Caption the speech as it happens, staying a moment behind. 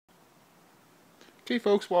Okay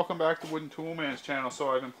folks, welcome back to Wooden Toolman's channel.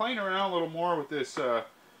 So I've been playing around a little more with this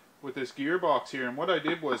gearbox here, and what I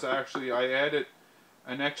did was actually I added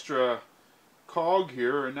an extra cog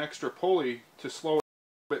here, an extra pulley to slow it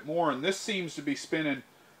a bit more, and this seems to be spinning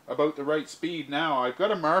about the right speed now. I've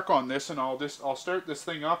got a mark on this, and I'll start this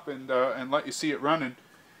thing up and let you see it running,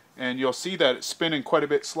 and you'll see that it's spinning quite a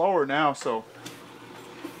bit slower now. So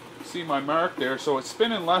see my mark there, so it's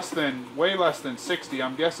spinning way less than 60.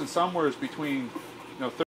 I'm guessing somewhere is between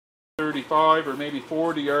 35 or maybe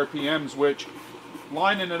 40 RPMs, which,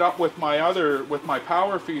 lining it up with my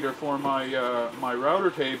power feeder for my my router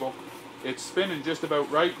table, it's spinning just about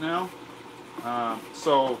right now.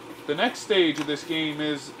 So the next stage of this game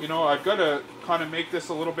is, I've got to kind of make this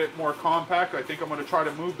a little bit more compact. I think I'm going to try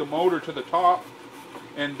to move the motor to the top,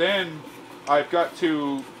 and then I've got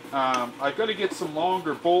to get some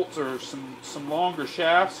longer bolts or some longer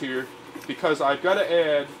shafts here, because I've got to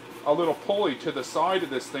add a little pulley to the side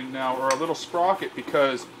of this thing now, or a little sprocket,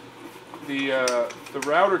 because the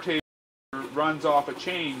router table runs off of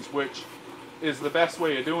chains, which is the best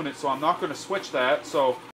way of doing it. So I'm not going to switch that.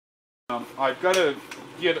 So I've got to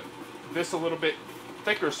get this a little bit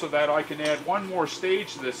thicker so that I can add one more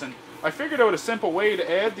stage to this. And I figured out a simple way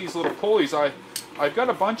to add these little pulleys. I've got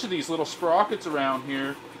a bunch of these little sprockets around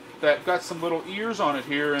here that got some little ears on it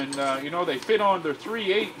here, and they fit on, they're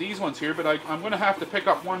 3/8, these ones here, but I'm going to have to pick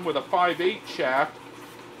up one with a 5/8 shaft,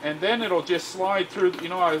 and then it'll just slide through.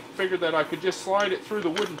 I figured that I could just slide it through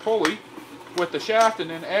the wooden pulley with the shaft,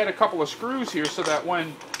 and then add a couple of screws here so that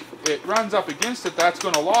when it runs up against it, that's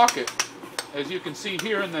going to lock it, as you can see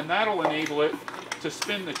here, and then that'll enable it to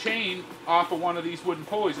spin the chain off of one of these wooden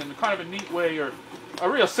pulleys. And kind of a neat way, or a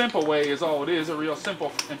real simple way is all it is, a real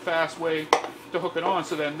simple and fast way to hook it on.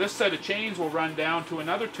 So then this set of chains will run down to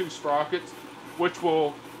another 2 sprockets, which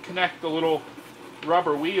will connect the little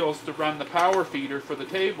rubber wheels to run the power feeder for the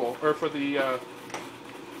table, or for the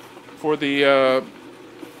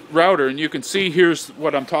router. And you can see, here's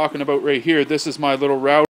what I'm talking about right here. This is my little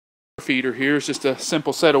router feeder here. It's just a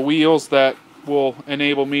simple set of wheels that will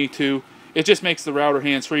enable me to, it just makes the router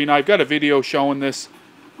hands-free. And I've got a video showing this,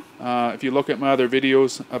 if you look at my other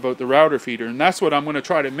videos about the router feeder, and that's what I'm going to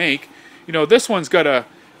try to make. This one's got a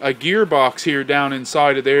gearbox here down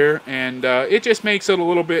inside of there, and it just makes it a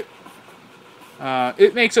little bit,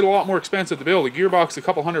 it makes it a lot more expensive to build. A gearbox, a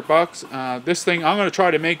couple $100. This thing, I'm going to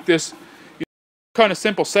try to make this kind of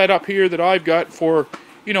simple setup here that I've got for,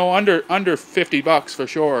 under $50 for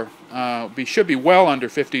sure. Should be well under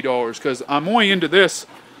 $50, because I'm only into this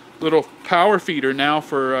little power feeder now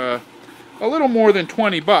for a little more than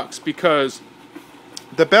 $20, because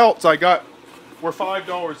the belts I got were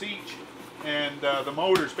 $5 each, and the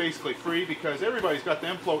motor's basically free, because everybody's got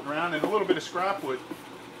them floating around, and a little bit of scrap wood.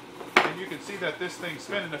 And you can see that this thing's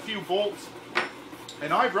spinning. A few bolts,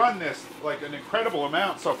 and I've run this like an incredible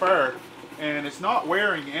amount so far, and it's not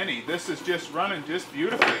wearing any. This is just running just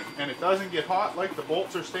beautifully, and it doesn't get hot. Like, the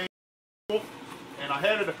bolts are staying cool, and I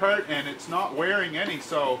had it apart, and it's not wearing any.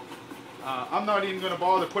 So I'm not even going to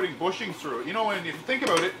bother putting bushings through it. And if you think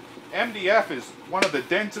about it, MDF is one of the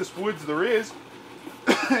densest woods there is.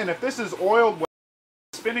 And if this is oiled,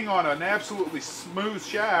 spinning on an absolutely smooth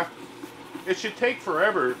shaft, it should take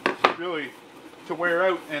forever, really, to wear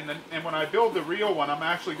out. And when I build the real one, I'm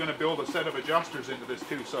actually going to build a set of adjusters into this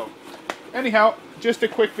too. So anyhow, just a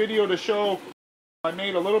quick video to show I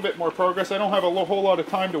made a little bit more progress. I don't have a whole lot of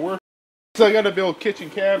time to work, so I got to build kitchen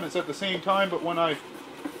cabinets at the same time. But when I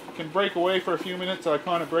can break away for a few minutes, I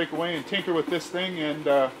kind of break away and tinker with this thing. And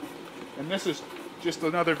this is just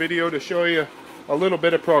another video to show you a little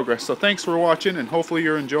bit of progress. So thanks for watching, and hopefully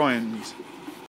you're enjoying these.